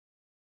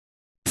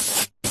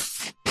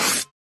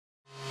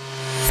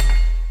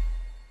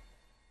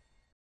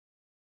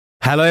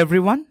Hello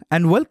everyone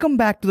and welcome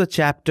back to the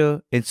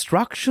chapter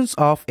Instructions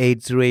of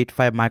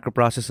 8085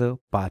 Microprocessor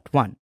Part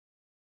 1.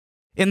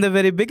 In the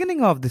very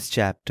beginning of this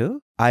chapter,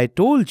 I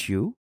told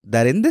you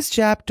that in this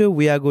chapter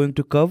we are going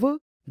to cover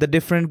the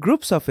different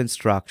groups of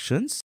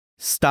instructions,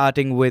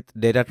 starting with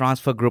data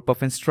transfer group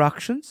of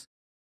instructions,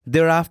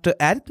 thereafter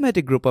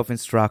arithmetic group of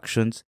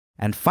instructions,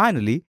 and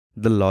finally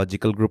the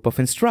logical group of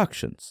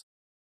instructions.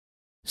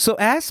 So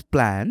as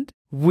planned,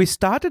 we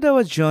started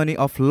our journey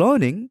of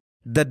learning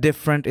the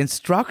different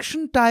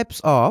instruction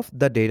types of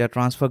the data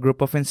transfer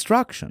group of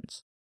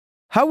instructions.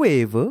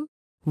 However,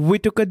 we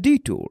took a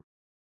detour.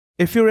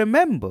 If you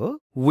remember,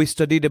 we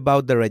studied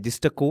about the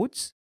register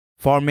codes,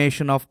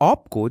 formation of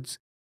opcodes,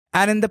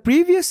 and in the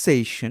previous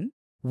session,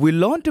 we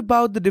learned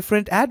about the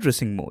different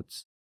addressing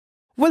modes.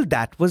 Well,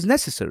 that was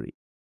necessary.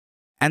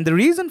 And the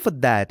reason for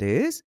that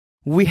is,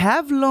 we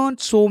have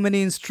learned so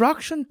many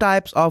instruction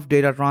types of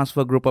data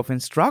transfer group of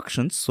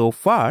instructions so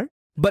far,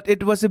 but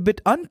it was a bit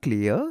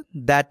unclear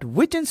that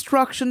which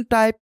instruction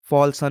type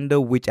falls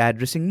under which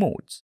addressing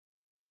modes.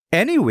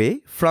 Anyway,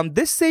 from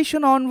this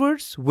session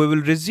onwards, we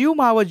will resume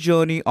our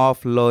journey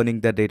of learning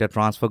the data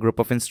transfer group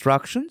of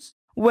instructions.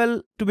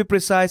 Well, to be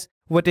precise,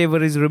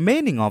 whatever is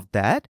remaining of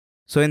that.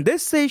 So in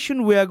this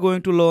session, we are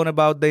going to learn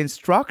about the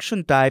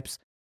instruction types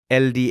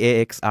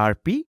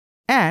LDAX-RP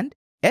and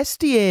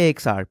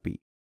STAX-RP.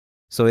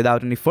 So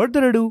without any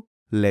further ado,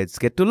 let's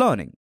get to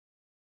learning.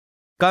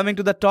 Coming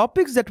to the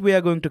topics that we are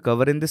going to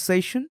cover in this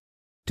session,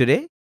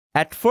 today,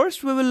 at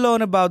first we will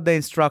learn about the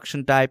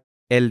instruction type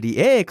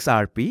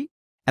LDAX-RP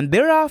and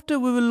thereafter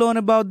we will learn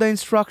about the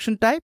instruction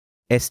type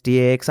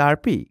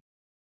STAX-RP.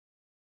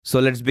 So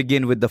let's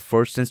begin with the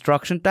first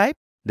instruction type,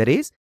 that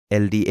is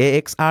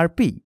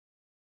LDAX-RP.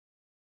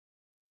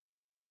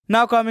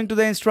 Now coming to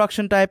the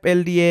instruction type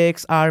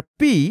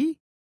LDAX-RP,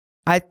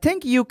 I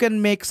think you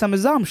can make some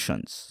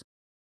assumptions.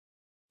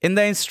 In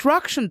the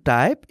instruction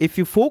type, if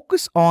you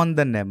focus on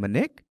the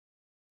mnemonic,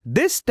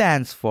 this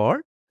stands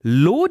for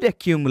load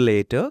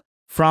accumulator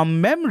from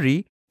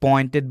memory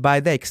pointed by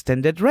the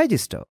extended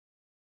register.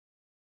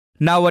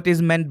 Now what is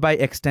meant by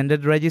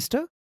extended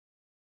register?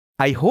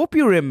 I hope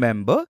you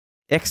remember,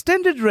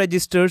 extended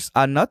registers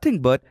are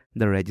nothing but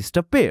the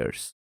register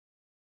pairs.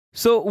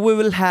 So we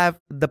will have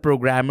the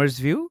programmer's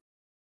view.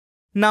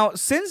 Now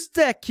since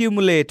the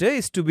accumulator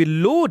is to be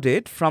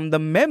loaded from the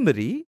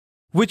memory,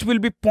 which will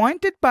be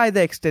pointed by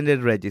the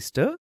extended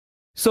register,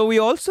 so we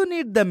also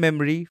need the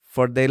memory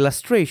for the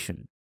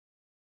illustration.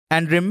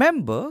 And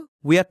remember,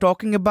 we are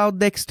talking about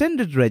the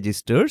extended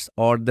registers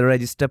or the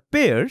register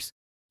pairs,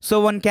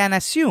 so one can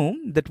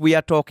assume that we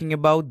are talking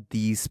about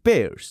these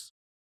pairs.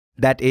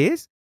 That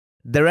is,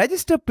 the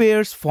register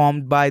pairs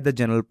formed by the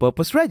general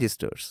purpose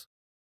registers.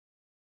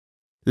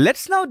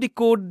 Let's now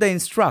decode the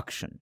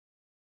instruction.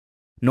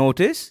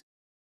 Notice,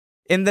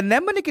 in the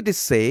mnemonic it is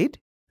said,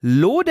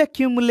 load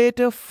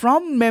accumulator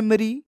from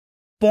memory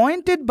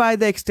pointed by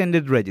the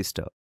extended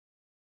register.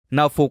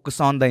 Now focus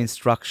on the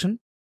instruction.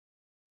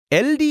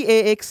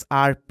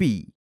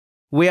 LDAX-RP.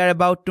 We are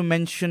about to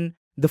mention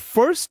the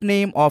first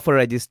name of a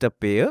register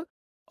pair,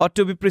 or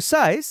to be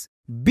precise,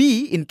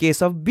 B in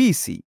case of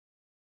BC.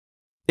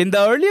 In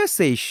the earlier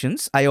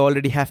sessions, I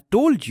already have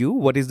told you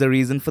what is the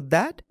reason for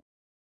that.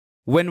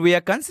 When we are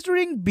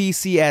considering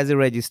BC as a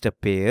register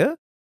pair,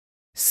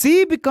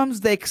 C becomes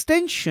the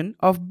extension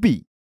of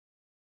B.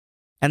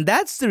 And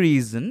that's the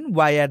reason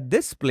why at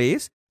this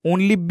place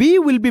only B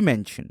will be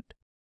mentioned.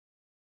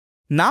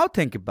 Now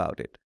think about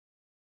it.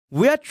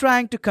 We are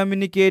trying to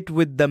communicate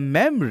with the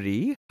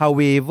memory,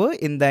 however,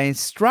 in the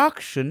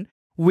instruction,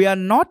 we are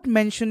not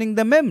mentioning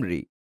the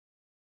memory.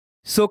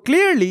 So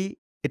clearly,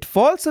 it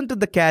falls under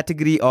the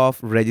category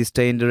of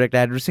register indirect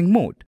addressing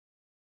mode.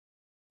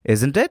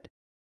 Isn't it?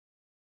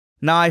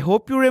 Now I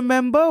hope you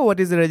remember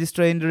what is the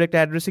register indirect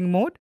addressing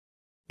mode.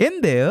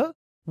 In there,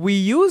 we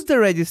use the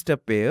register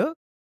pair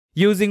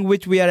using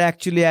which we are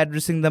actually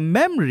addressing the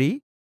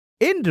memory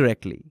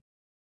indirectly.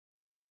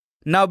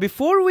 Now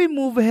before we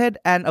move ahead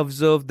and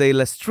observe the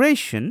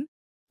illustration,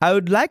 I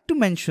would like to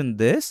mention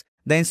this,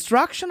 the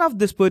instruction of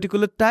this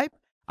particular type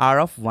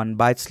are of 1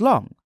 byte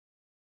long.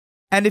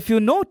 And if you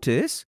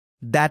notice,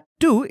 that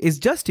too is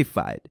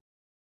justified.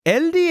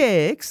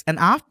 LDAX and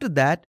after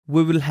that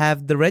we will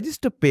have the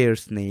register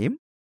pair's name,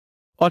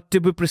 or to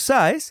be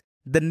precise,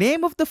 the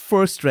name of the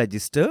first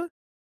register,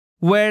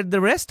 where the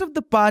rest of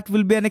the part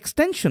will be an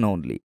extension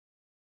only.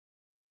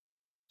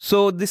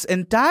 So this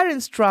entire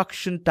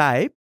instruction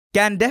type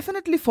can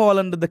definitely fall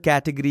under the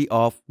category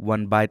of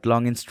 1 byte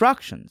long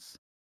instructions.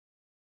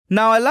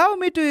 Now allow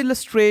me to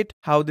illustrate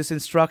how this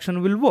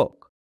instruction will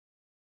work.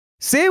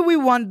 Say we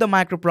want the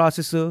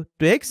microprocessor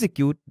to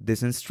execute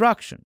this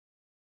instruction.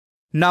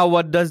 Now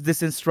what does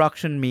this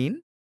instruction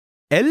mean?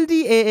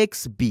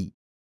 LDAX-B.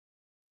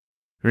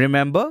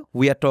 Remember,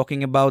 we are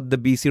talking about the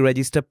BC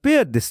register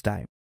pair this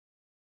time.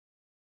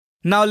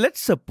 Now let's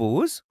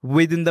suppose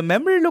within the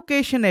memory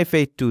location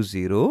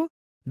F820,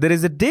 there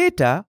is a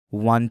data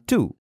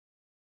 12.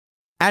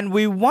 And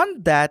we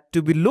want that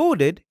to be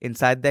loaded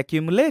inside the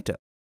accumulator.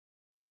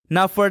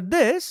 Now for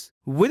this,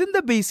 within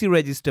the BC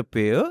register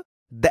pair,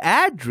 the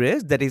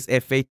address, that is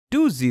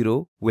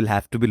F820, will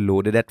have to be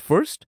loaded at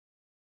first.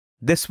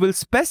 This will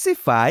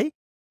specify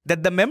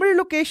that the memory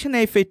location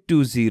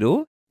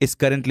F820 is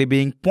currently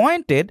being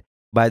pointed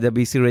by the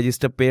BC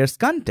register pair's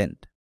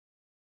content.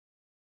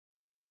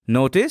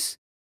 Notice,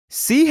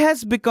 C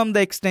has become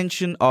the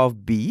extension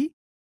of B.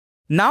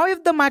 Now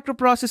if the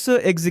microprocessor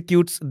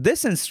executes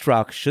this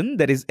instruction,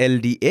 that is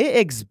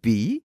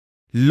LDAX,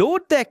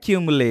 load the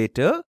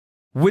accumulator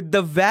with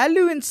the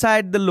value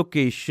inside the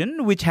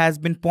location which has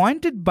been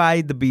pointed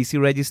by the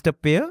BC register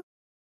pair,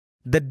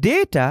 the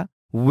data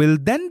will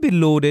then be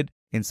loaded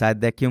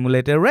inside the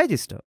accumulator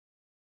register.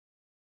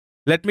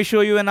 Let me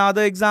show you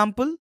another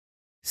example.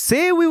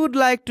 Say we would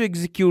like to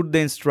execute the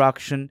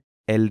instruction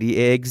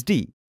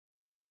LDAXD.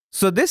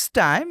 So this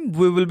time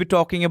we will be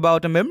talking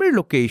about a memory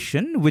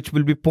location which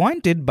will be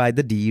pointed by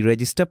the D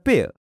register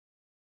pair.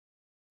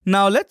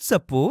 Now let's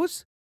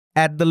suppose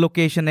at the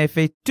location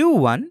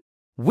F821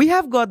 we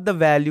have got the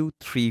value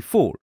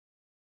 34.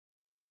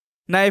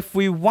 Now if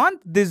we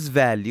want this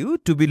value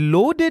to be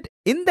loaded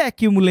in the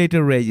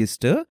accumulator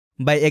register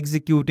by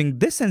executing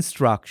this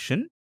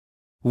instruction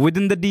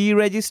within the D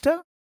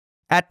register,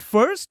 at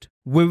first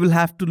we will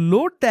have to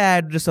load the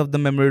address of the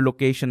memory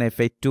location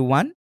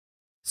F821.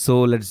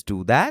 So let's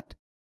do that.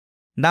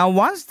 Now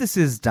once this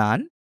is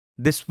done,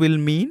 this will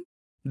mean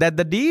that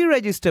the D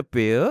register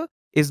pair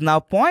is now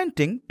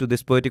pointing to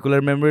this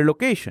particular memory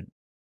location.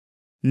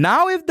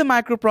 Now if the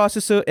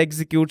microprocessor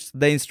executes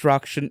the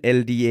instruction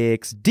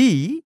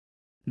LDAXD,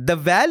 the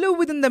value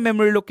within the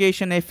memory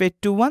location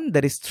F821,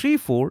 that is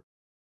 34,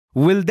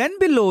 will then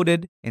be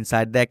loaded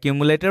inside the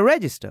accumulator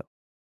register.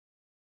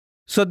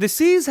 So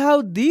this is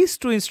how these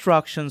two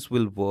instructions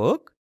will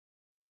work.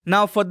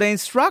 Now for the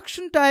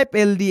instruction type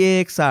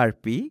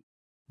LDAXRP,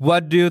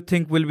 what do you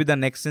think will be the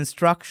next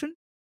instruction?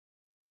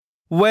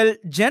 Well,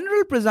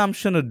 general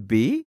presumption would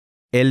be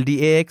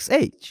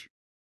LDAXH.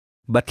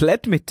 But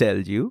let me tell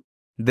you,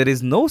 there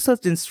is no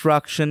such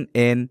instruction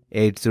in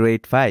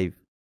 8085.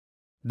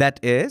 That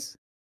is,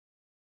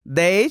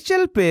 the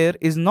HL pair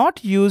is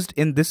not used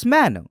in this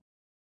manner.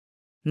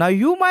 Now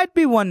you might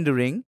be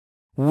wondering,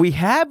 we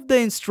have the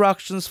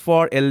instructions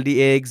for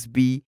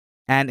LDAXB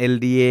and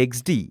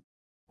LDAXD.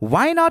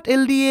 Why not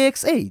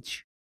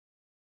LDAXH?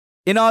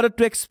 In order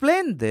to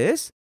explain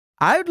this,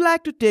 I would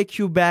like to take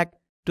you back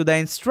to the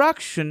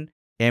instruction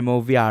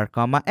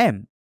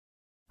MOVR,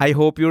 I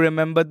hope you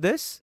remember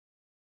this.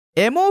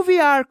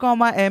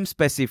 MOVR,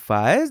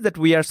 specifies that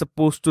we are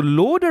supposed to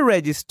load a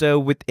register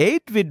with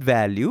 8-bit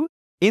value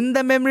in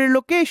the memory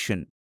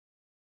location.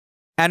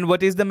 And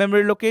what is the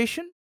memory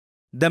location?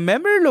 The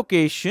memory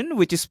location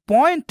which is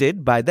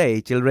pointed by the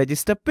HL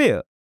register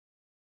pair.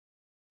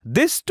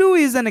 This too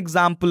is an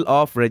example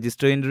of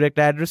register indirect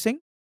addressing.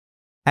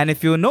 And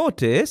if you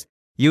notice,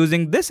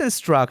 using this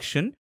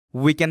instruction,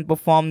 we can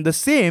perform the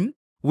same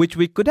which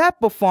we could have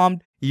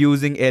performed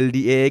using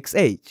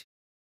LDAXH.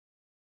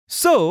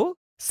 So,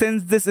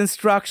 since this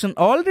instruction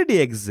already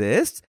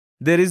exists,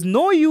 there is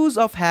no use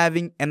of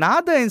having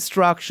another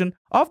instruction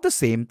of the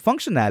same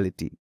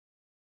functionality.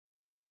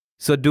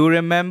 So do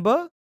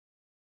remember,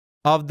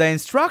 of the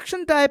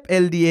instruction type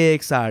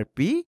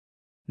LDAXRP,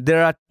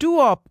 there are two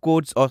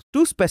opcodes or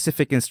two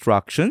specific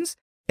instructions,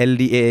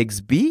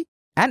 LDAXB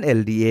and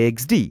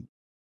LDAXD.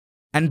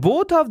 And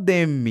both of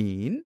them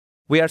mean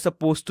we are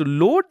supposed to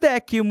load the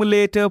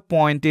accumulator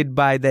pointed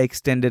by the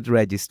extended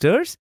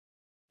registers.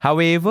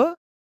 However,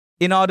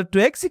 in order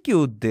to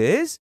execute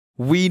this,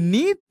 we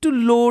need to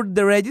load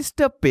the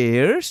register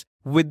pairs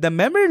with the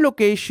memory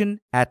location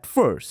at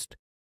first.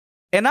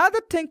 Another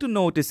thing to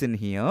notice in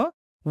here,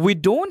 we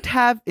don't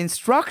have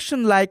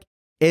instruction like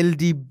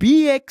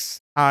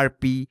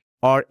LDBXRP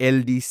or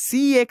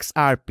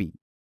LDCXRP.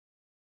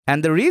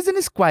 And the reason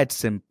is quite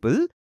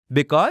simple,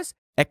 because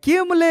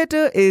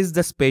accumulator is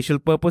the special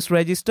purpose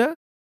register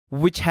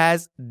which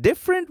has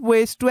different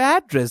ways to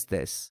address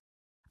this.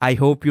 I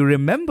hope you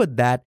remembered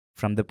that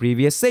from the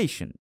previous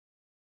session.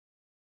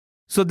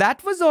 So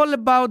that was all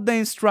about the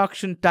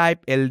instruction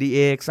type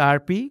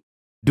LDAXRP.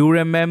 Do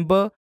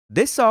remember,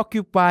 this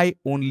occupies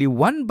only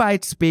 1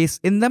 byte space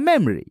in the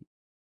memory.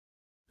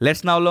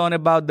 Let's now learn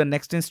about the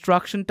next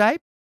instruction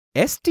type,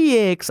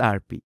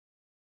 STAXRP.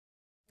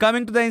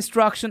 Coming to the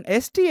instruction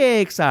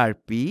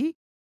STAXRP,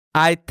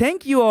 I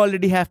think you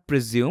already have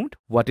presumed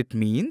what it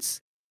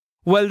means.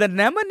 Well, the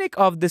mnemonic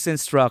of this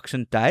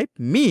instruction type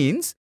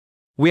means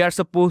we are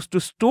supposed to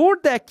store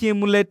the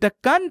accumulator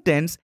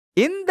contents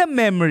in the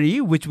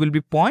memory which will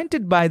be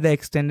pointed by the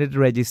extended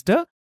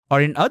register,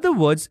 or in other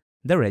words,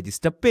 the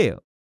register pair.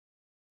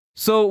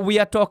 So we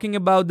are talking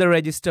about the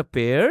register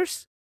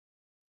pairs,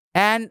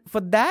 and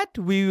for that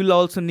we will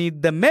also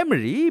need the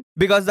memory,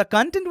 because the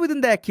content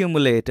within the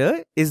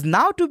accumulator is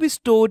now to be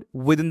stored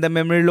within the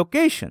memory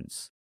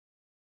locations.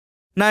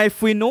 Now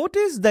if we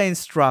notice the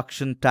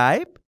instruction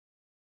type,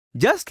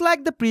 just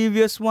like the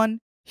previous one,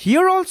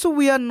 here also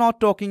we are not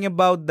talking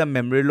about the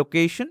memory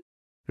location.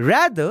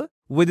 Rather,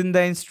 within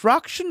the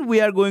instruction we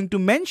are going to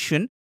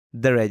mention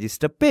the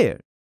register pair.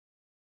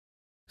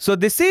 So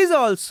this is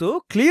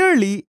also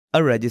clearly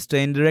a register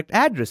indirect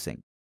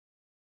addressing.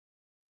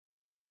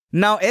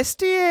 Now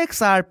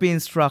STAX-RP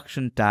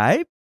instruction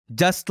type,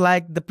 just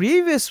like the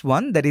previous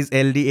one, that is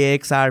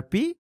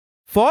LDAX-RP,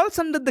 falls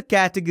under the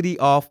category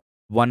of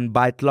 1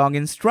 byte long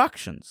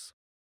instructions.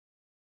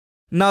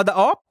 Now the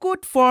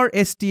opcode for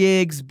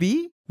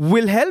STAX-B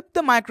will help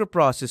the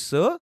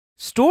microprocessor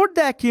store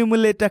the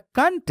accumulator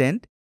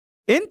content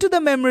into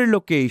the memory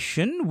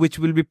location which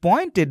will be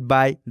pointed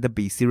by the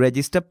BC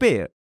register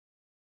pair.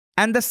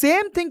 And the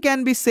same thing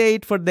can be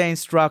said for the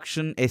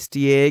instruction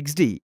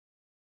STAXD.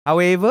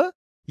 However,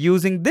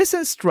 using this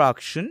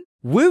instruction,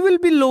 we will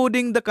be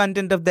loading the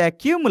content of the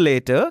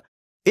accumulator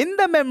in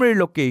the memory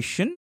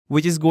location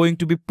which is going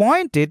to be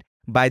pointed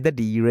by the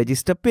DE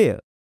register pair.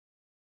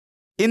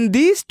 In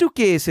these two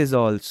cases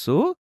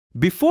also,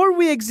 before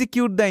we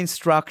execute the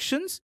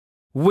instructions,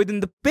 within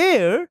the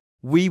pair,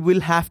 we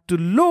will have to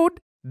load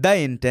the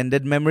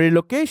intended memory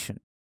location.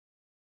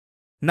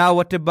 Now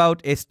what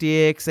about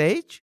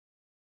STAXH?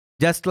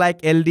 Just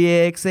like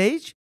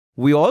LDAXH,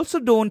 we also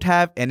don't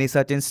have any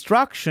such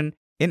instruction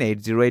in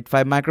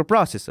 8085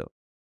 microprocessor.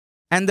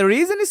 And the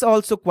reason is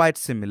also quite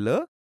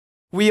similar.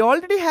 We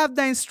already have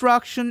the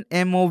instruction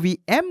MOV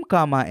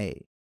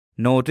M,A.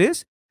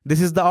 Notice, this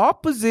is the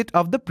opposite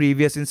of the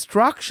previous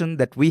instruction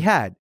that we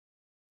had.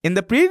 In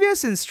the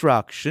previous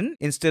instruction,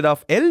 instead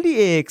of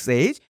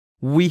LDAXH,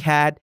 we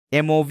had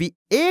MOV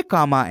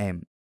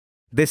A,M.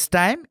 This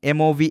time,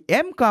 MOV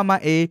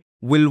M,A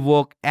will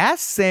work as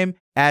same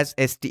as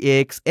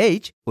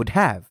STAXH would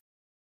have.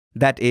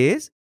 That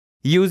is,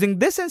 using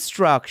this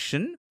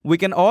instruction, we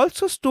can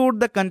also store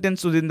the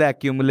contents within the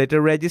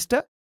accumulator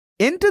register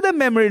into the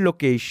memory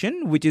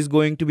location which is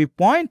going to be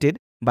pointed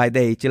by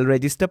the HL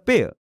register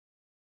pair.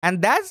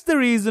 And that's the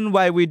reason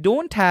why we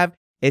don't have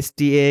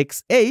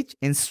STAXH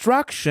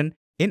instruction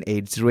in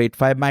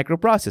 8085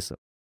 microprocessor.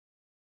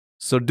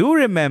 So do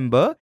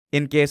remember,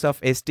 in case of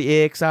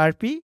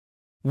STAX-RP,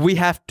 we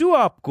have two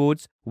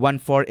opcodes, one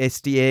for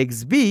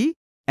STAX-B,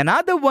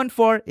 another one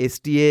for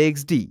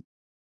STAX-D.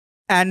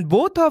 And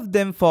both of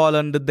them fall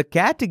under the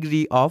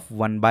category of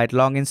 1 byte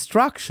long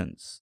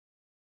instructions.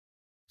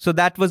 So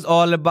that was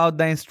all about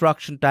the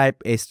instruction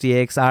type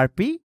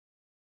STAX-RP.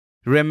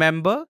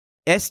 Remember,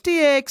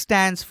 STAX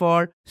stands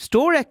for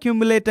Store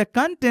Accumulator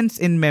Contents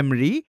in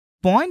Memory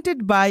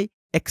pointed by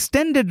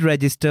Extended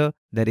Register,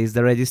 that is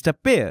the register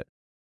pair.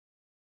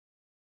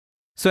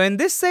 So in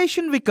this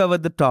session we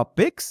covered the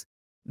topics,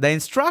 the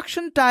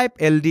instruction type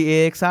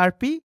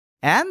LDAX-RP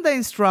and the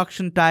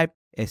instruction type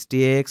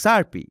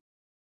STAX-RP.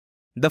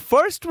 The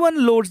first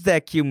one loads the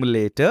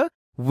accumulator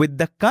with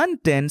the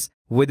contents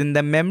within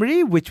the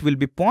memory which will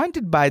be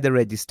pointed by the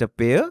register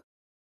pair.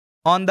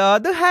 On the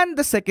other hand,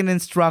 the second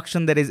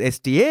instruction, that is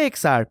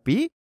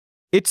STAX-RP,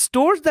 it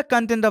stores the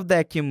content of the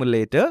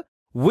accumulator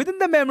within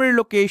the memory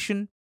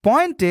location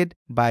pointed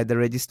by the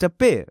register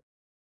pair.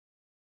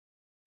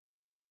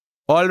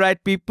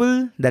 Alright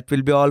people, that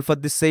will be all for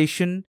this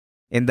session.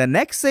 In the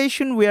next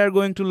session, we are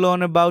going to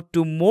learn about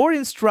 2 more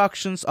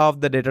instructions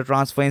of the data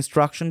transfer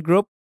instruction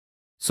group.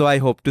 So I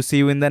hope to see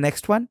you in the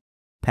next one.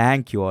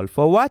 Thank you all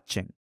for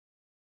watching.